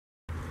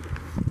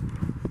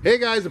Hey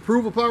guys,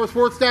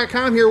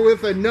 ApprovalPowersports.com here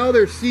with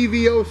another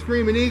CVO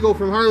Screaming Eagle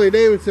from Harley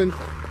Davidson.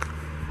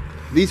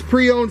 These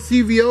pre-owned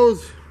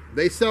CVOs,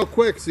 they sell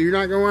quick, so you're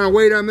not going to want to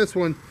wait on this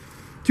one.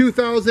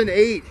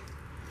 2008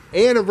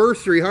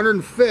 anniversary,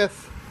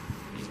 105th.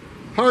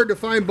 Hard to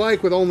find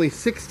bike with only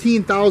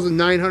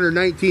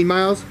 16,919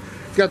 miles.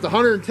 It's got the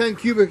 110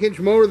 cubic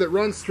inch motor that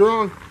runs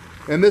strong,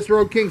 and this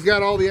Road King's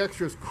got all the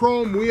extras.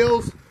 Chrome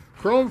wheels,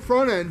 chrome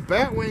front end,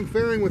 batwing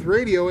fairing with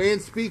radio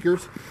and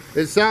speakers.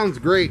 It sounds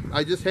great.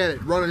 I just had it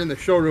running in the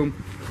showroom.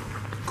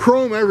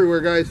 Chrome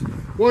everywhere, guys.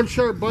 One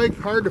sharp bike,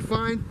 hard to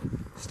find.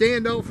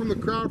 Stand out from the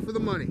crowd for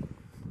the money.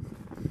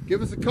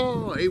 Give us a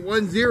call,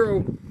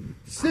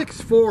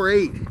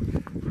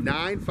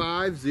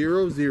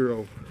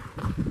 810-648-9500.